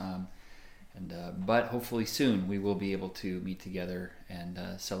but hopefully soon we will be able to meet together and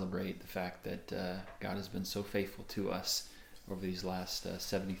celebrate the fact that God has been so faithful to us over these last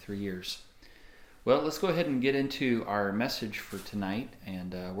 73 years. Well, let's go ahead and get into our message for tonight,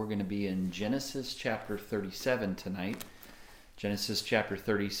 and we're going to be in Genesis chapter 37 tonight. Genesis chapter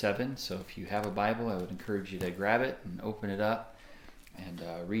 37, so if you have a Bible, I would encourage you to grab it and open it up and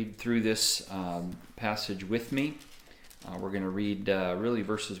read through this passage with me. We're going to read really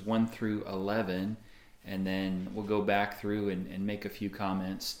verses 1 through 11, and then we'll go back through and make a few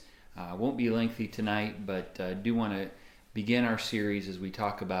comments. Won't be lengthy tonight, but do want to begin our series as we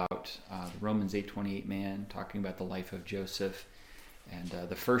talk about the Romans 8:28 man, talking about the life of Joseph. And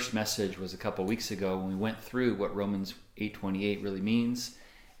the first message was a couple weeks ago when we went through what Romans 8:28 really means.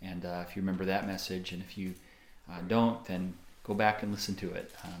 And if you remember that message, and if you don't, then go back and listen to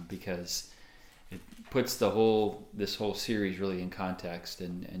it because it puts this whole series really in context.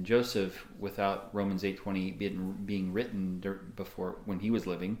 And Joseph, without Romans 8:28 being written before when he was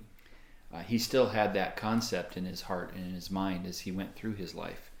living, he still had that concept in his heart and in his mind as he went through his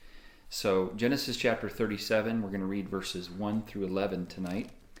life. So Genesis chapter 37, we're going to read verses 1 through 11 tonight.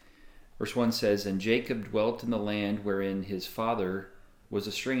 Verse 1 says, "And Jacob dwelt in the land wherein his father was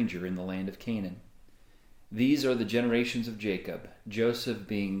a stranger, in the land of Canaan. These are the generations of Jacob. Joseph,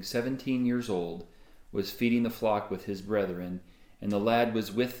 being 17 years old, was feeding the flock with his brethren, and the lad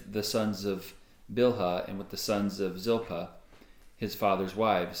was with the sons of Bilhah and with the sons of Zilpah, his father's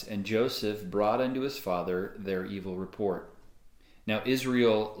wives. And Joseph brought unto his father their evil report. Now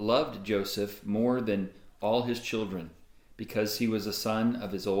Israel loved Joseph more than all his children, because he was a son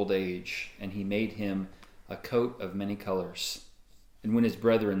of his old age, and he made him a coat of many colors. And when his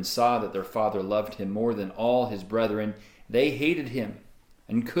brethren saw that their father loved him more than all his brethren, they hated him,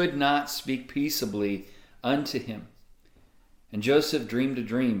 and could not speak peaceably unto him. And Joseph dreamed a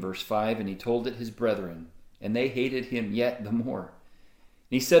dream," verse 5, "and he told it his brethren, and they hated him yet the more.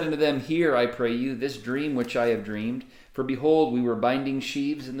 And he said unto them, Hear, I pray you, this dream which I have dreamed. For behold, we were binding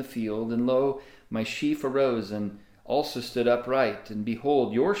sheaves in the field, and lo, my sheaf arose, and also stood upright. And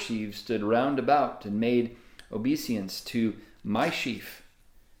behold, your sheaves stood round about, and made obeisance to my sheaf.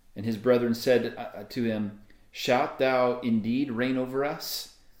 And his brethren said to him, Shalt thou indeed reign over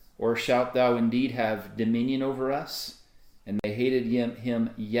us? Or shalt thou indeed have dominion over us? And they hated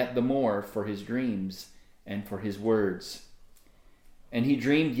him yet the more for his dreams and for his words. And he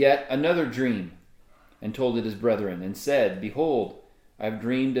dreamed yet another dream, and told it his brethren, and said, Behold, I have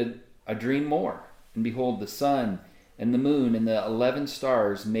dreamed a dream more. And behold, the sun and the moon and the 11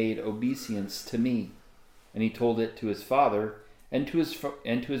 stars made obeisance to me. And he told it to his father and to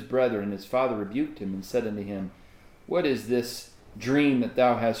his brethren. His father rebuked him and said unto him, What is this dream that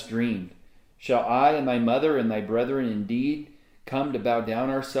thou hast dreamed? Shall I and thy mother and thy brethren indeed come to bow down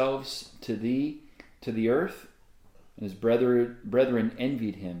ourselves to thee, to the earth? And his brethren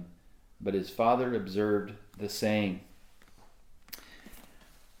envied him, but his father observed the saying."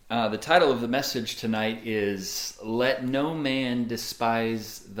 The title of the message tonight is "Let No Man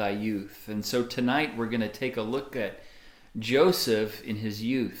Despise Thy Youth." And so tonight we're going to take a look at Joseph in his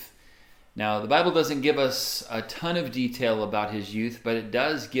youth. Now, the Bible doesn't give us a ton of detail about his youth, but it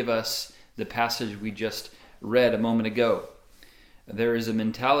does give us the passage we just read a moment ago. There is a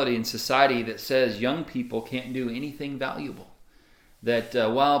mentality in society that says young people can't do anything valuable. That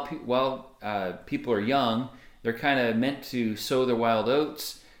while people are young, they're kind of meant to sow their wild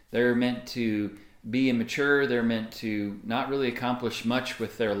oats. They're meant to be immature. They're meant to not really accomplish much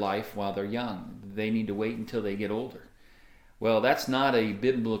with their life while they're young. They need to wait until they get older. Well, that's not a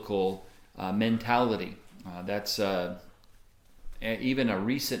biblical mentality. That's even a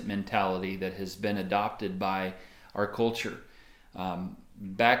recent mentality that has been adopted by our culture.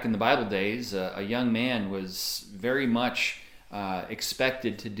 Back in the Bible days, a young man was very much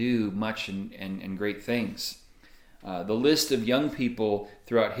expected to do much and great things. The list of young people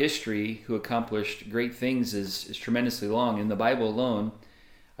throughout history who accomplished great things is tremendously long. In the Bible alone,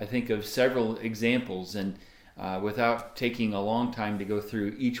 I think of several examples, and without taking a long time to go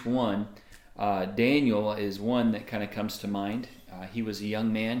through each one, Daniel is one that kind of comes to mind. He was a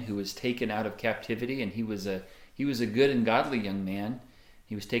young man who was taken out of captivity, and he was a good and godly young man.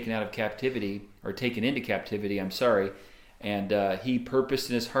 He was taken out of captivity, or taken into captivity, and he purposed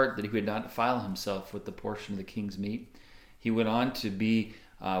in his heart that he would not defile himself with the portion of the king's meat. He went on to be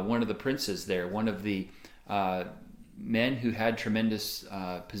one of the princes there, one of the men who had tremendous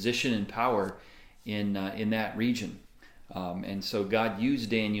position and power in that region. And so God used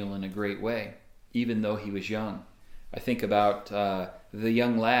Daniel in a great way, even though he was young. I think about the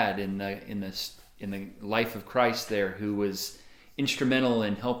young lad in the life of Christ there, who was instrumental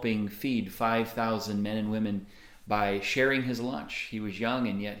in helping feed 5,000 men and women by sharing his lunch. He was young,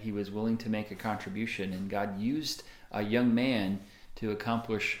 and yet he was willing to make a contribution, and God used a young man to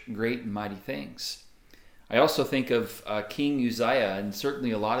accomplish great and mighty things. I also think of King Uzziah, and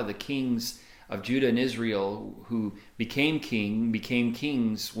certainly a lot of the kings of Judah and Israel who became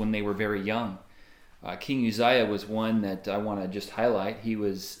kings when they were very young. King Uzziah was one that I want to just highlight. He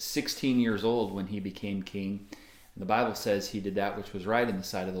was 16 years old when he became king. The Bible says he did that which was right in the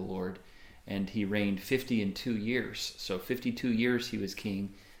sight of the Lord, and he reigned 52 years. So 52 years he was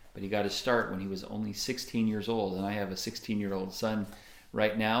king, but he got his start when he was only 16 years old. And I have a 16-year-old son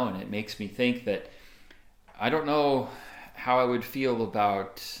right now, and it makes me think that I don't know how I would feel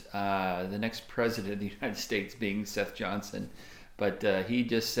about the next president of the United States being Seth Johnson. But he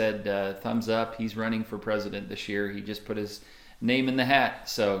just said thumbs up. He's running for president this year. He just put his name in the hat.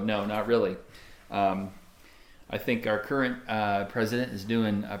 So no, not really. I think our current president is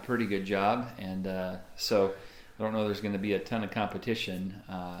doing a pretty good job. And so I don't know there's going to be a ton of competition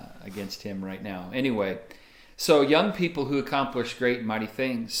against him right now. Anyway, so young people who accomplish great and mighty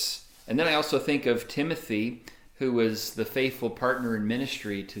things. And then I also think of Timothy, who was the faithful partner in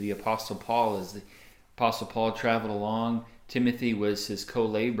ministry to the Apostle Paul. As the Apostle Paul traveled along, Timothy was his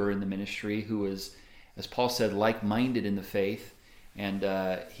co-laborer in the ministry, who was, as Paul said, like-minded in the faith. And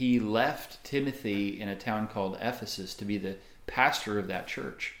he left Timothy in a town called Ephesus to be the pastor of that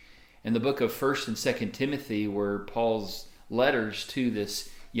church. And the book of 1st and 2nd Timothy were Paul's letters to this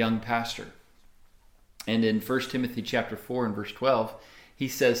young pastor. And in 1 Timothy chapter 4 and verse 12, he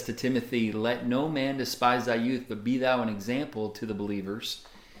says to Timothy, "Let no man despise thy youth, but be thou an example to the believers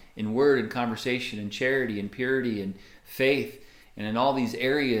in word and conversation and charity and purity and faith," and in all these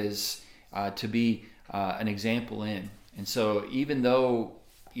areas to be an example in. And so even though,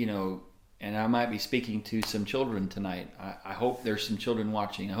 and I might be speaking to some children tonight, I hope there's some children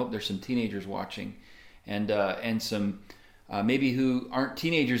watching. I hope there's some teenagers watching, and some maybe who aren't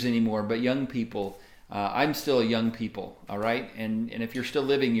teenagers anymore, but young people. I'm still a young people, all right? And if you're still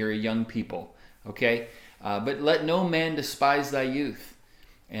living, you're a young people, okay? But let no man despise thy youth.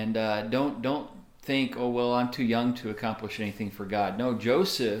 And don't think, oh, well, I'm too young to accomplish anything for God. No,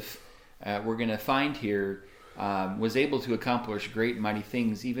 Joseph, we're going to find here, was able to accomplish great and mighty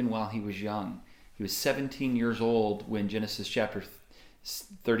things even while he was young. He was 17 years old when Genesis chapter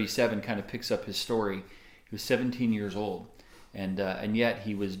 37 kind of picks up his story. He was 17 years old, and yet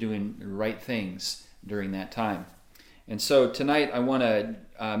he was doing the right things during that time. And so tonight I want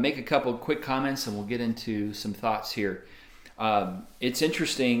to make a couple quick comments, and we'll get into some thoughts here. It's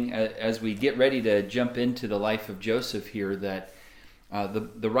interesting as we get ready to jump into the life of Joseph here that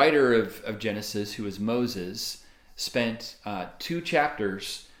the writer of Genesis, who is Moses, spent 2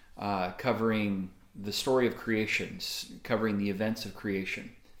 chapters covering the story of creation, covering the events of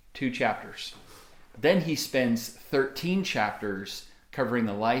creation. 2 chapters. Then he spends 13 chapters covering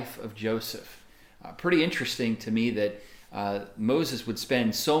the life of Joseph. Pretty interesting to me that Moses would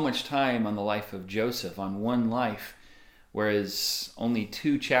spend so much time on the life of Joseph, on one life, whereas only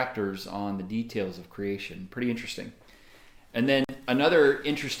 2 chapters on the details of creation. Pretty interesting. And then another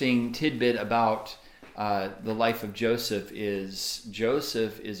interesting tidbit about the life of Joseph is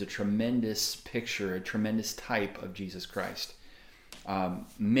a tremendous picture, a tremendous type of Jesus Christ.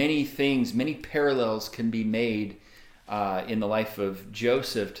 Many parallels can be made in the life of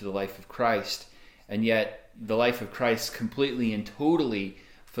Joseph to the life of Christ. And yet, the life of Christ completely and totally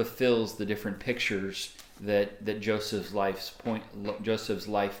fulfills the different pictures that Joseph's life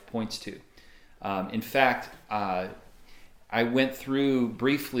points to. In fact, I went through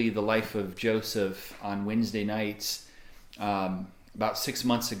briefly the life of Joseph on Wednesday nights about 6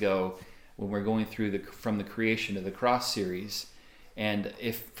 months ago when we're going through From the Creation to the Cross series. And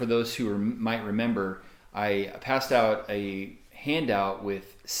if for those who might remember, I passed out a handout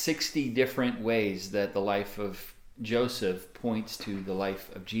with 60 different ways that the life of Joseph points to the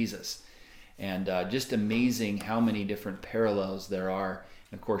life of Jesus. And just amazing how many different parallels there are.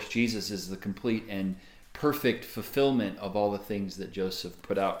 And of course, Jesus is the complete and perfect fulfillment of all the things that Joseph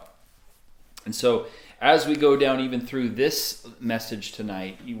put out. And so as we go down even through this message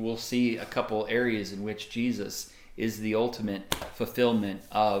tonight, you will see a couple areas in which Jesus is the ultimate fulfillment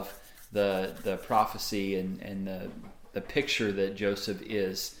of the prophecy and the picture that Joseph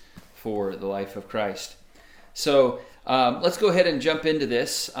is for the life of Christ. So let's go ahead and jump into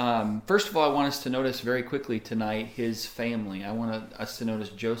this. First of all, I want us to notice very quickly tonight his family. I want us to notice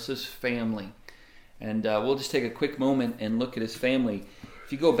Joseph's family. And we'll just take a quick moment and look at his family.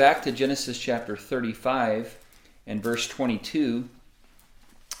 If you go back to Genesis chapter 35 and verse 22,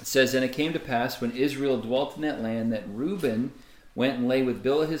 it says, "And it came to pass when Israel dwelt in that land that Reuben went and lay with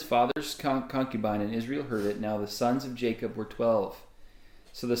Bilhah his father's concubine, and Israel heard it. Now the sons of Jacob were 12.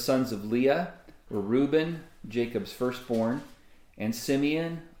 So the sons of Leah were Reuben, Jacob's firstborn, and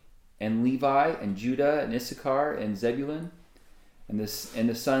Simeon, and Levi, and Judah, and Issachar, and Zebulun. And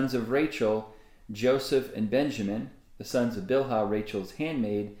the sons of Rachel, Joseph and Benjamin. The sons of Bilhah, Rachel's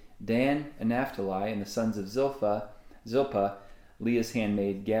handmaid, Dan and Naphtali. And the sons of Zilpah, Leah's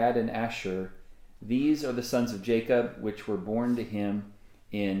handmaid, Gad and Asher. These are the sons of Jacob, which were born to him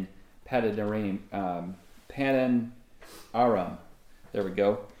in Paddan Aram. There we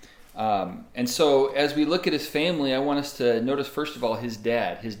go. And so as we look at his family, I want us to notice, first of all, his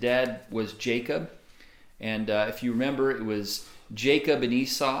dad. His dad was Jacob. And if you remember, it was Jacob and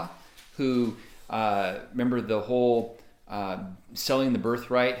Esau who, remember the whole selling the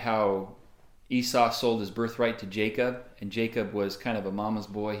birthright, how Esau sold his birthright to Jacob. And Jacob was kind of a mama's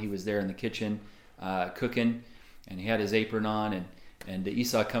boy. He was there in the kitchen cooking, and he had his apron on, and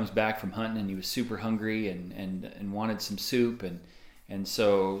Esau comes back from hunting, and he was super hungry and wanted some soup, and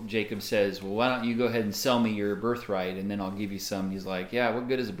so Jacob says, well, why don't you go ahead and sell me your birthright, and then I'll give you some. He's like, yeah, what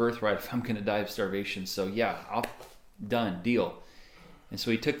good is a birthright if I'm going to die of starvation? So yeah, done, deal. And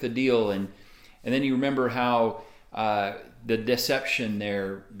so he took the deal, and then you remember how the deception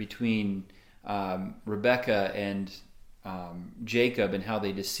there between Rebekah and Jacob, and how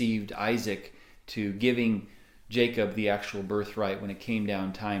they deceived Isaac to giving Jacob the actual birthright when it came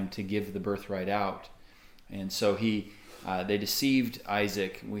down time to give the birthright out. And so they deceived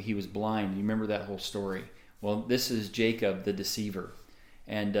Isaac. He was blind. You remember that whole story. Well, this is Jacob, the deceiver.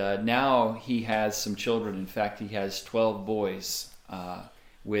 And now he has some children. In fact, he has 12 boys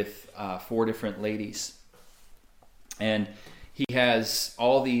with 4 different ladies. And he has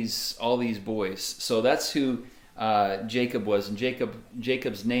all these boys. So that's who Jacob was. And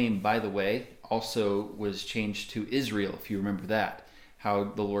Jacob's name, by the way, also was changed to Israel, if you remember that. How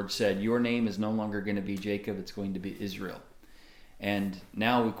the Lord said, your name is no longer going to be Jacob, it's going to be Israel. And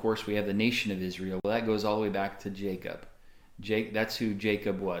now, of course, we have the nation of Israel. Well, that goes all the way back to Jacob. That's who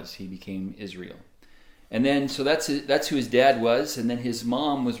Jacob was. He became Israel. And then, so that's who his dad was. And then his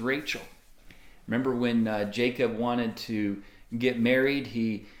mom was Rachel. Remember when Jacob wanted to get married,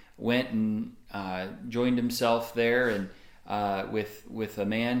 he went and joined himself there and with a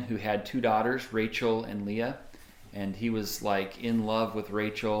man who had 2 daughters, Rachel and Leah. And he was like in love with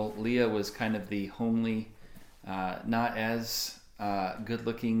Rachel. Leah was kind of the homely, not as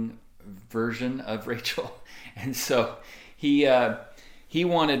good-looking version of Rachel. And so he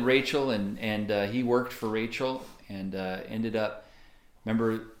wanted Rachel, and he worked for Rachel, and ended up,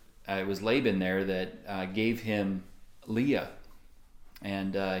 remember, it was Laban there that gave him Leah.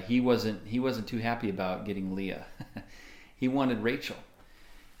 And he wasn't too happy about getting Leah. He wanted Rachel.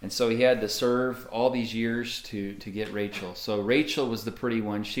 And so he had to serve all these years to get Rachel. So Rachel was the pretty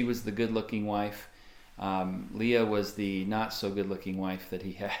one. She was the good-looking wife. Leah was the not-so-good-looking wife that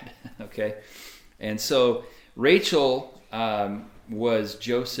he had. Okay? And so Rachel was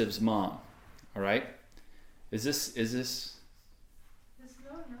Joseph's mom. All right? Is this? That's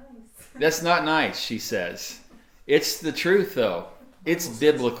not nice. That's not nice, she says. It's the truth, though. It's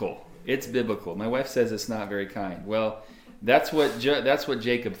biblical. It's biblical. My wife says it's not very kind. Well, that's what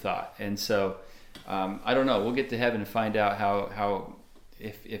Jacob thought, and so I don't know. We'll get to heaven and find out how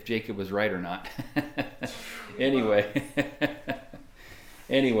if Jacob was right or not. Anyway,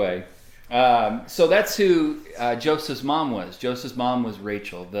 so that's who Joseph's mom was. Joseph's mom was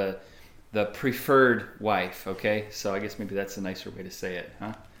Rachel, the preferred wife. Okay, so I guess maybe that's a nicer way to say it,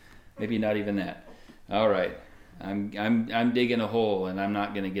 huh? Maybe not even that. All right, I'm digging a hole, and I'm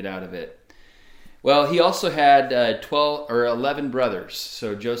not going to get out of it. Well, he also had 11 brothers.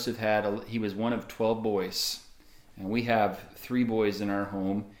 So Joseph he was one of 12 boys. And we have 3 boys in our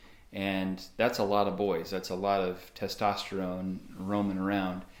home. And that's a lot of boys. That's a lot of testosterone roaming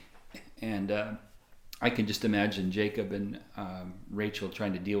around. And I can just imagine Jacob and Rachel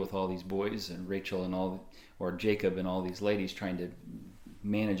trying to deal with all these boys. And Jacob and all these ladies trying to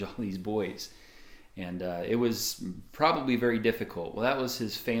manage all these boys. And it was probably very difficult. Well, that was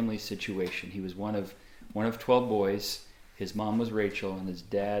his family situation. He was one of 12 boys. His mom was Rachel, and his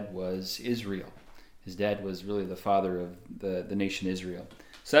dad was Israel. His dad was really the father of the nation Israel.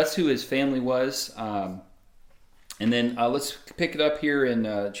 So that's who his family was. And then let's pick it up here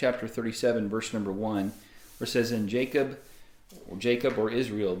in chapter 37, verse number 1, where it says, "And Jacob or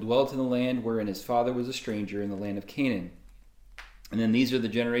Israel dwelt in the land wherein his father was a stranger, in the land of Canaan. And then these are the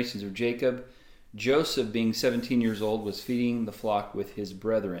generations of Jacob. Joseph, being 17 years old, was feeding the flock with his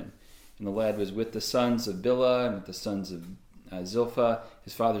brethren. And the lad was with the sons of Bilhah and with the sons of Zilpah,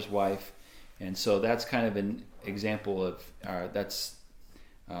 his father's wife. And so that's kind of an example of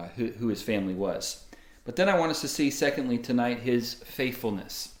who his family was. But then I want us to see, secondly, tonight, his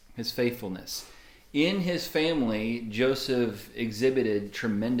faithfulness. His faithfulness. In his family, Joseph exhibited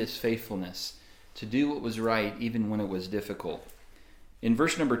tremendous faithfulness to do what was right, even when it was difficult. In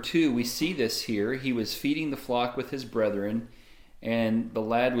verse number 2, we see this here. He was feeding the flock with his brethren, and the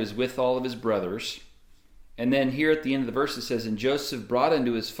lad was with all of his brothers. And then here at the end of the verse it says, and Joseph brought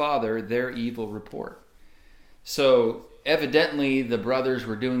unto his father their evil report. So evidently the brothers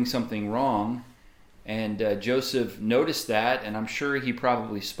were doing something wrong, and Joseph noticed that, and I'm sure he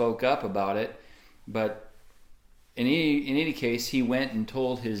probably spoke up about it. But in any case, he went and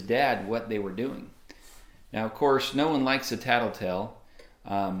told his dad what they were doing. Now, of course, no one likes a tattletale.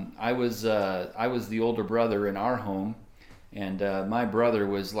 I was the older brother in our home, and my brother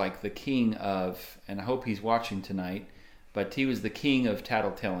was like the king of, and I hope he's watching tonight, but he was the king of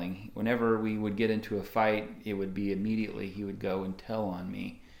tattletelling. Whenever we would get into a fight, it would be immediately he would go and tell on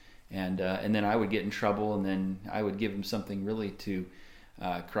me, and then I would get in trouble, and then I would give him something really to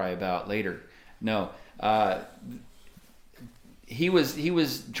cry about later. No, he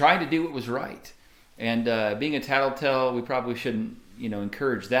was trying to do what was right, and being a tattletale, we probably shouldn't,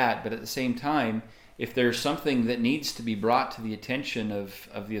 encourage that. But at the same time, if there's something that needs to be brought to the attention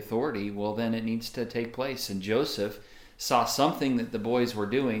of the authority, well, then it needs to take place. And Joseph saw something that the boys were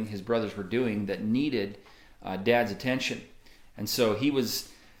doing, his brothers were doing, that needed Dad's attention, and so he was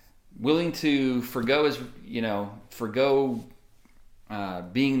willing to forgo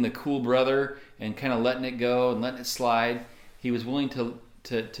being the cool brother and kind of letting it go and letting it slide. He was willing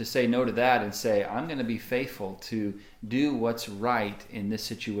to say no to that and say, I'm going to be faithful to do what's right in this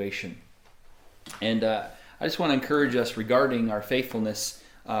situation. And I just want to encourage us regarding our faithfulness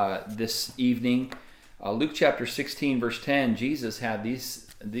this evening. Luke chapter 16, verse 10, Jesus had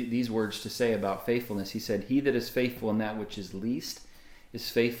these words to say about faithfulness. He said, he that is faithful in that which is least is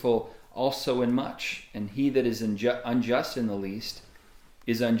faithful also in much. And he that is unjust in the least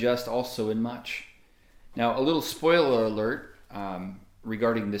is unjust also in much. Now, a little spoiler alert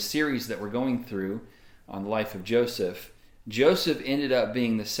regarding the series that we're going through on the life of Joseph. Joseph ended up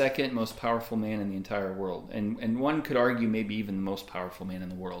being the second most powerful man in the entire world, and one could argue maybe even the most powerful man in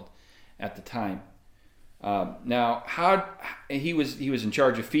the world at the time. Now, how he was in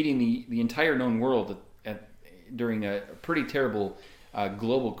charge of feeding the entire known world during a pretty terrible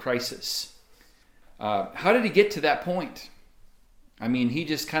global crisis. How did he get to that point? I mean, he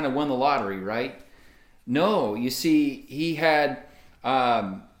just kind of won the lottery, right? No, you see, he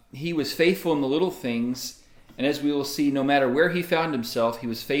was faithful in the little things, and as we will see, no matter where he found himself, he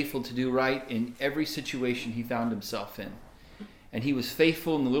was faithful to do right in every situation he found himself in. And he was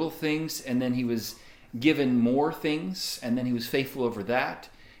faithful in the little things, and then he was given more things, and then he was faithful over that.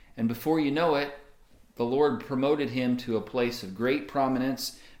 And before you know it, the Lord promoted him to a place of great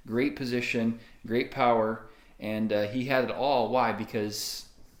prominence, great position, great power, and he had it all. Why? Because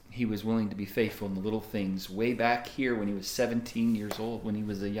he was willing to be faithful in the little things way back here when he was 17 years old, when he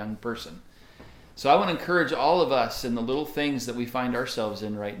was a young person. So I want to encourage all of us in the little things that we find ourselves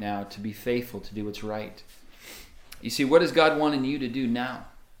in right now to be faithful, to do what's right. You see, what is God wanting you to do now?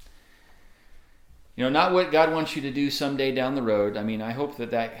 Not what God wants you to do someday down the road. I mean, I hope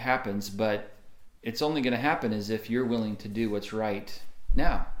that happens, but it's only going to happen as if you're willing to do what's right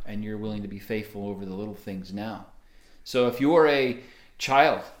now, and you're willing to be faithful over the little things now. So if you're a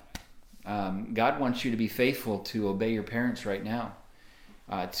child, God wants you to be faithful to obey your parents right now,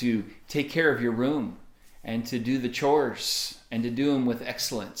 to take care of your room, and to do the chores, and to do them with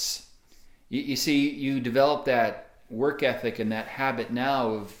excellence. You see, you develop that work ethic and that habit now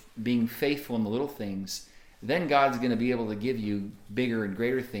of being faithful in the little things, then God's going to be able to give you bigger and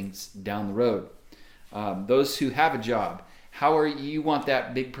greater things down the road. Those who have a job, you want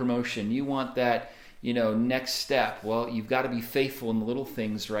that big promotion, you want that next step. Well, you've got to be faithful in the little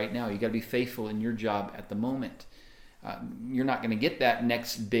things right now. You've got to be faithful in your job at the moment. You're not going to get that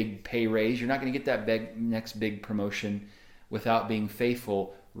next big pay raise. You're not going to get that next big promotion without being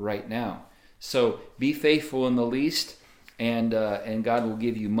faithful right now. So be faithful in the least, and God will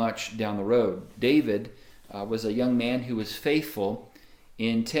give you much down the road. David was a young man who was faithful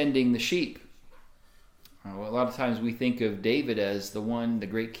in tending the sheep. A lot of times we think of David as the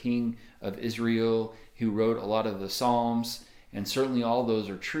great king of Israel who wrote a lot of the Psalms, and certainly all those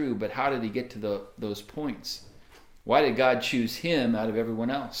are true, but how did he get to those points? Why did God choose him out of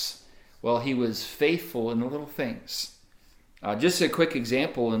everyone else? Well, he was faithful in the little things. Just a quick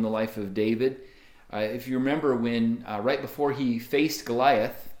example in the life of David. If you remember when, right before he faced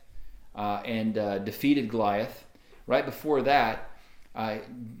Goliath and defeated Goliath, right before that,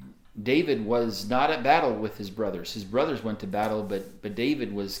 David was not at battle with his brothers. His brothers went to battle, but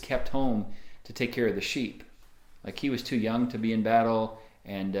David was kept home to take care of the sheep. Like, he was too young to be in battle,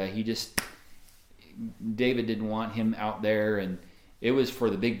 and David didn't want him out there, and it was for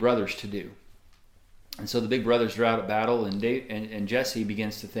the big brothers to do. And so the big brothers are out at battle, and Jesse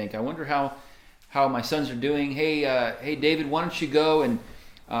begins to think, I wonder how my sons are doing. Hey, David, why don't you go and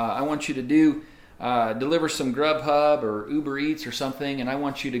I want you to deliver some Grubhub or Uber Eats or something, and I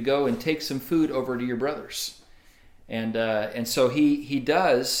want you to go and take some food over to your brothers. And so he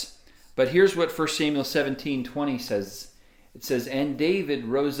does. But here's what 1 Samuel 17:20 says. It says, and David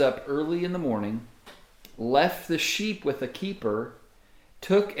rose up early in the morning, left the sheep with a keeper,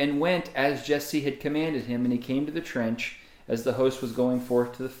 took and went as Jesse had commanded him, and he came to the trench as the host was going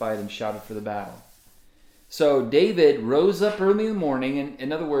forth to the fight and shouted for the battle. So David rose up early in the morning, and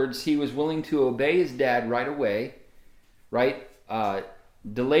in other words, he was willing to obey his dad right away, right?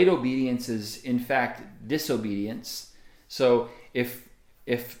 Delayed obedience is, in fact, disobedience. So if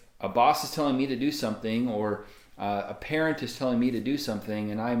a boss is telling me to do something, or a parent is telling me to do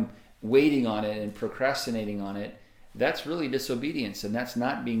something, and I'm waiting on it and procrastinating on it, that's really disobedience, and that's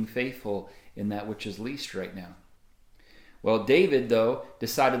not being faithful in that which is least right now. Well, David, though,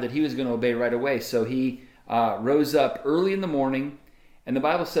 decided that he was going to obey right away, so he rose up early in the morning, and the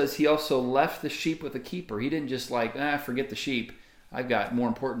Bible says he also left the sheep with a keeper. He didn't just forget the sheep. I've got more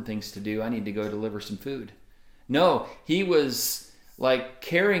important things to do. I need to go deliver some food. No, he was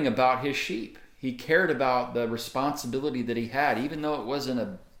caring about his sheep. He cared about the responsibility that he had, even though it wasn't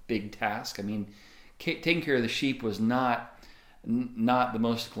a big task. I mean, taking care of the sheep was not the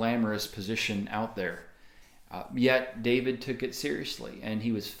most glamorous position out there. Yet David took it seriously, and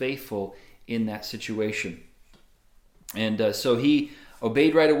he was faithful in that situation. And so he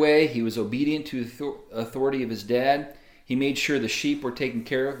obeyed right away. He was obedient to the authority of his dad. He made sure the sheep were taken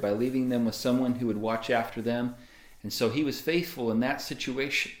care of by leaving them with someone who would watch after them. And so he was faithful in that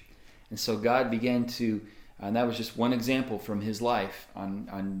situation. And so God began to, and that was just one example from his life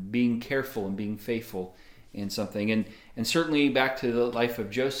on being careful and being faithful in something. And certainly back to the life of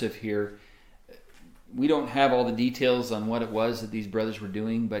Joseph here, we don't have all the details on what it was that these brothers were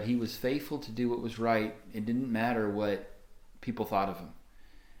doing, but he was faithful to do what was right. It didn't matter what people thought of him.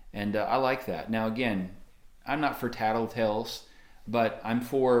 And I like that. Now again, I'm not for tattletales, but I'm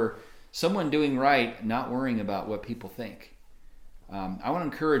for someone doing right, not worrying about what people think. I want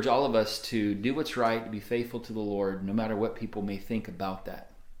to encourage all of us to do what's right, to be faithful to the Lord, no matter what people may think about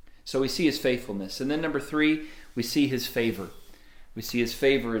that. So we see his faithfulness. And then number 3, we see his favor. We see his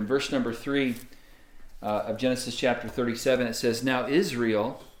favor in verse number 3 of Genesis chapter 37. It says, now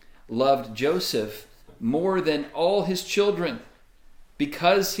Israel loved Joseph more than all his children,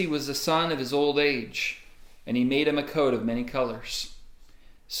 because he was the son of his old age, and he made him a coat of many colors.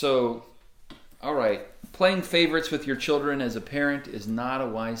 So, all right, playing favorites with your children as a parent is not a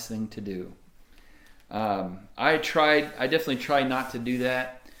wise thing to do. I definitely try not to do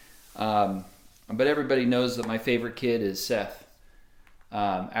that. But everybody knows that my favorite kid is Seth.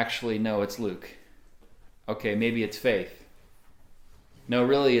 Actually, no, it's Luke. Okay, maybe it's Faith. No,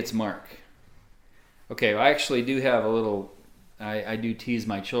 really, it's Mark. Okay, I actually do have a little, I do tease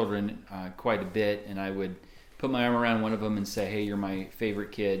my children quite a bit, and I would put my arm around one of them and say, hey, you're my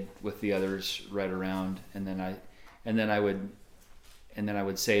favorite kid, with the others right around. And then I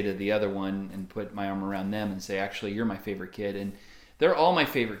would say to the other one and put my arm around them and say, actually, you're my favorite kid. And they're all my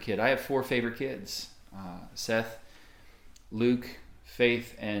favorite kid. I have 4 favorite kids. Seth, Luke,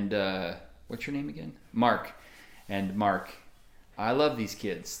 Faith, and what's your name again? Mark. And Mark. I love these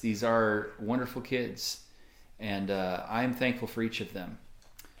kids. These are wonderful kids. And I'm thankful for each of them.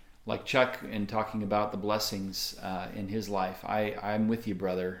 Like Chuck in talking about the blessings in his life, I'm with you,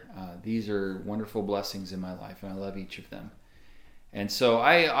 brother. These are wonderful blessings in my life, and I love each of them. And so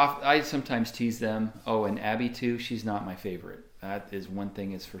I sometimes tease them. Oh, and Abby too, she's not my favorite. That is one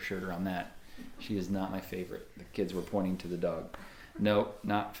thing is for sure on that. She is not my favorite. The kids were pointing to the dog. No,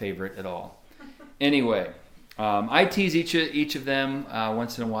 not favorite at all. Anyway, I tease each of them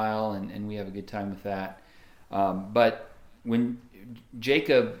once in a while, and we have a good time with that. But when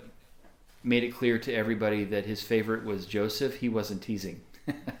Jacob made it clear to everybody that his favorite was Joseph, he wasn't teasing.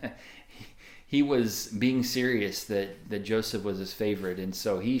 He was being serious that Joseph was his favorite. And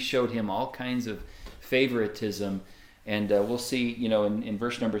so he showed him all kinds of favoritism. And we'll see, in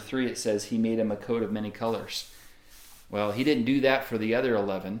verse number 3, it says he made him a coat of many colors. Well, he didn't do that for the other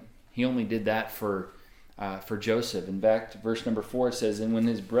 11. He only did that for Joseph. In fact, verse number 4 it says, and when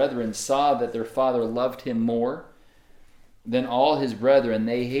his brethren saw that their father loved him more than all his brethren,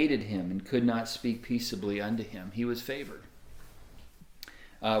 they hated him and could not speak peaceably unto him. He was favored.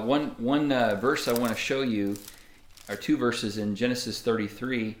 One verse I want to show you are two verses in Genesis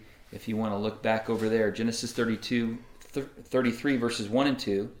 33. If you want to look back over there, Genesis 33 verses 1 and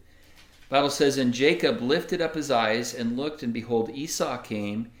 2. The Bible says, "And Jacob lifted up his eyes and looked, and behold, Esau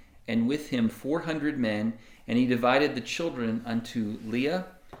came, and with him 400 men, and he divided the children unto Leah,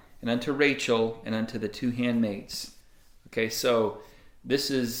 and unto Rachel, and unto the two handmaids." Okay, so this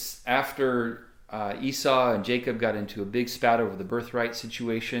is after Esau and Jacob got into a big spat over the birthright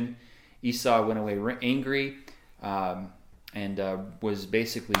situation. Esau went away angry and was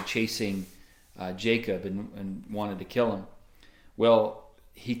basically chasing Jacob and wanted to kill him. Well,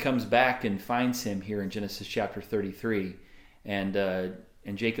 he comes back and finds him here in Genesis chapter 33, and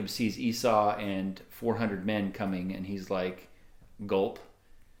Jacob sees Esau and 400 men coming, and he's like, "Gulp!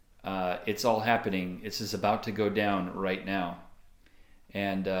 It's all happening. This is about to go down right now."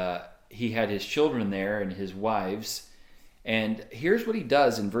 And he had his children there and his wives, and here's what he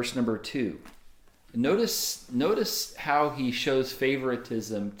does in verse number 2. Notice how he shows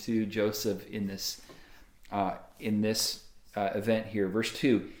favoritism to Joseph in this event here. Verse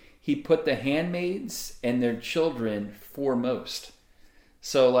 2, he put the handmaids and their children foremost.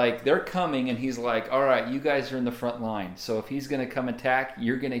 So like they're coming and he's like, all right, you guys are in the front line. So if he's going to come attack,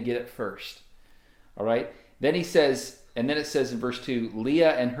 you're going to get it first. All right. Then he says, and then it says in verse 2,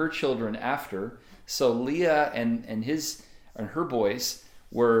 Leah and her children after. So Leah and her boys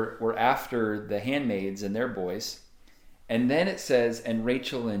were after the handmaids and their boys. And then it says, and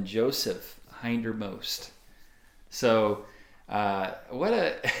Rachel and Joseph hindermost. So that's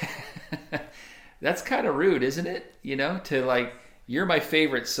kind of rude, isn't it? You know, to like, you're my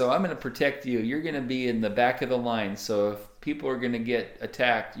favorite, so I'm going to protect you. You're going to be in the back of the line. So if people are going to get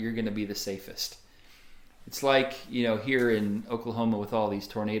attacked, you're going to be the safest. It's like, you know, here in Oklahoma with all these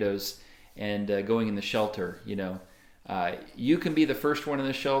tornadoes and going in the shelter, you know, you can be the first one in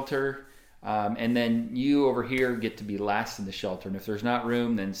the shelter, and then you over here get to be last in the shelter. And if there's not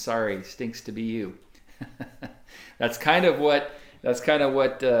room, then sorry, stinks to be you. That's kind of what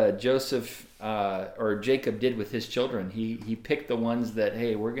Joseph or Jacob did with his children. He picked the ones that,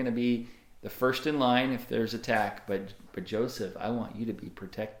 hey, we're going to be the first in line if there's attack, but Joseph, I want you to be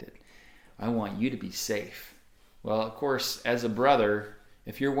protected. I want you to be safe. Well, of course, as a brother,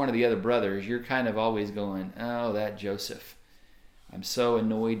 if you're one of the other brothers, you're kind of always going, oh, that Joseph. I'm so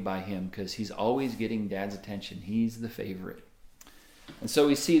annoyed by him because he's always getting Dad's attention. He's the favorite. And so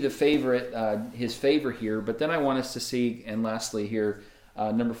we see the favorite, his favor here, but then I want us to see, and lastly here,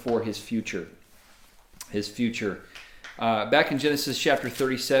 number 4, his future. His future. Back in Genesis chapter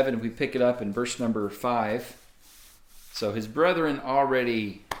 37, we pick it up in verse number 5. So his brethren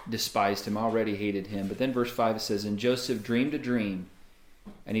already despised him, already hated him. But then verse 5 it says, and Joseph dreamed a dream,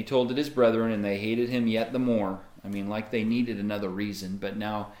 and he told it his brethren, and they hated him yet the more. I mean, like they needed another reason, but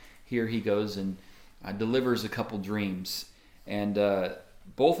now here he goes and delivers a couple dreams. And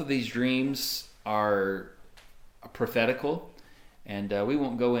both of these dreams are prophetical, and we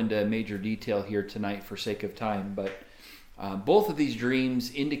won't go into major detail here tonight for sake of time, but both of these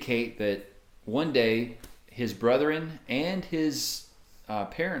dreams indicate that one day his brethren and his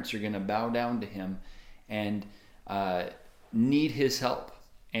parents are going to bow down to him and need his help.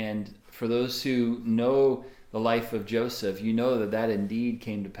 And for those who know the life of Joseph, you know that indeed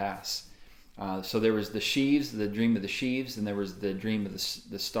came to pass. So there was the sheaves, the dream of the sheaves, and there was the dream of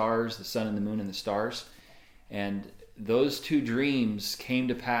the stars, the sun and the moon and the stars. And those two dreams came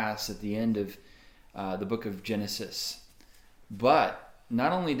to pass at the end of the book of Genesis. But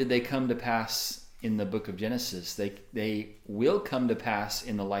not only did they come to pass in the book of Genesis, they will come to pass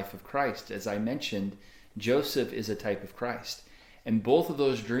in the life of Christ. As I mentioned, Joseph is a type of Christ. And both of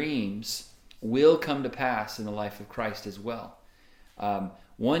those dreams will come to pass in the life of Christ as well.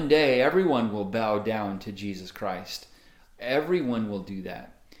 One day, everyone will bow down to Jesus Christ. Everyone will do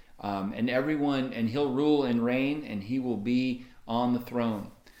that. And he'll rule and reign, and he will be on the throne.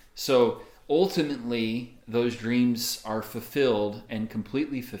 So ultimately, those dreams are fulfilled and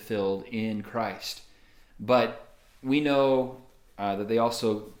completely fulfilled in Christ. But we know that they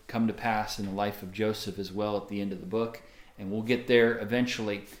also come to pass in the life of Joseph as well at the end of the book, and we'll get there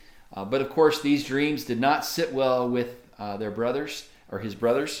eventually. But of course, these dreams did not sit well with their brothers, or his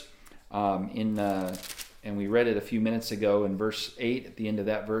brothers. And we read it a few minutes ago in verse 8. At the end of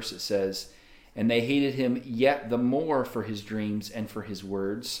that verse it says, and they hated him yet the more for his dreams and for his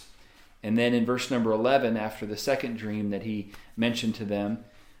words. And then in verse number 11, after the second dream that he mentioned to them,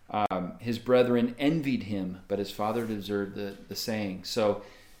 his brethren envied him, but his father observed the saying. So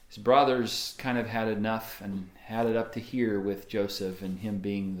his brothers kind of had enough and had it up to here with Joseph and him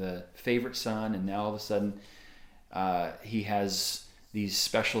being the favorite son, and now all of a sudden he has these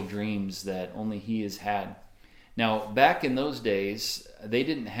special dreams that only he has had. Now, back in those days, they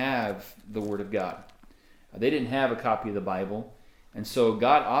didn't have the Word of God. They didn't have a copy of the Bible. And so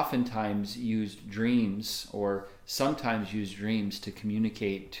God oftentimes used dreams, or sometimes used dreams, to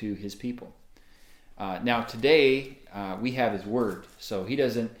communicate to his people. Now today, we have his Word. So he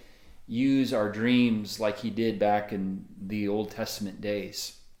doesn't use our dreams like he did back in the Old Testament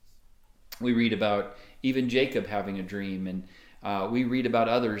days. We read about even Jacob having a dream, and we read about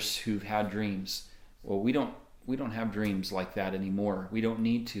others who've had dreams. Well, we don't have dreams like that anymore. We don't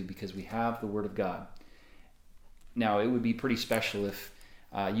need to, because we have the Word of God. Now, it would be pretty special if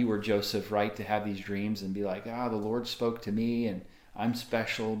you were Joseph, right, to have these dreams and be like, the Lord spoke to me and I'm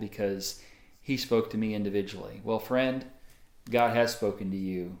special because he spoke to me individually. Well, friend, God has spoken to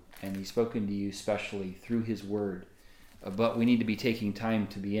you, and he's spoken to you specially through his Word. But we need to be taking time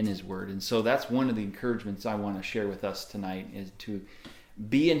to be in his Word. And so that's one of the encouragements I want to share with us tonight, is to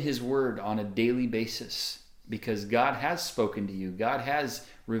be in his Word on a daily basis, because God has spoken to you. God has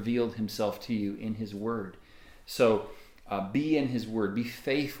revealed himself to you in his Word. So be in his Word. Be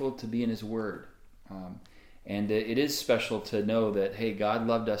faithful to be in his Word. And it is special to know that, hey, God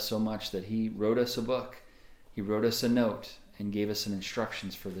loved us so much that he wrote us a book. He wrote us a note and gave us some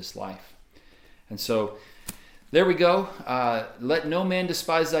instructions for this life. And so there we go. Let no man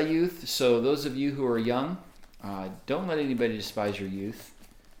despise thy youth. So those of you who are young, don't let anybody despise your youth.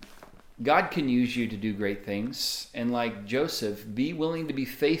 God can use you to do great things. And like Joseph, be willing to be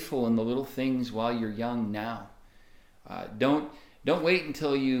faithful in the little things while you're young now. Don't wait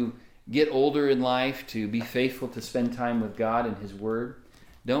until you get older in life to be faithful to spend time with God and his Word.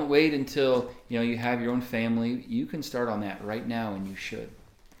 Don't wait until you have your own family. You can start on that right now, and you should.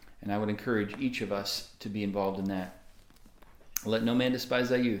 And I would encourage each of us to be involved in that. Let no man despise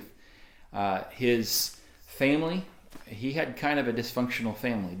thy youth. His family, he had kind of a dysfunctional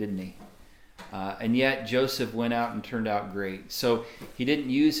family, didn't he? And yet Joseph went out and turned out great. So he didn't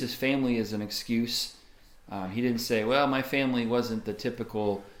use his family as an excuse. He didn't say, well, my family wasn't the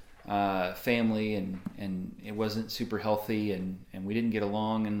typical family, and it wasn't super healthy, and we didn't get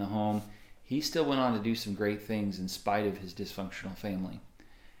along in the home. He still went on to do some great things in spite of his dysfunctional family.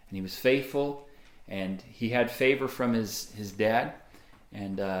 And he was faithful, and he had favor from his dad,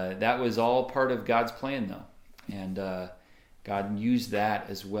 and that was all part of God's plan, though. And God used that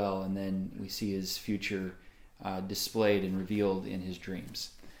as well, and then we see his future displayed and revealed in his dreams.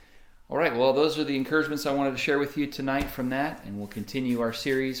 All right, well, those are the encouragements I wanted to share with you tonight from that, and we'll continue our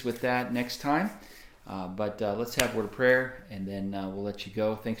series with that next time. But let's have a word of prayer, and then we'll let you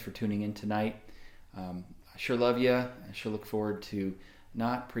go. Thanks for tuning in tonight. I sure love you. I sure look forward to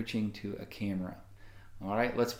not preaching to a camera. All right, let's pray.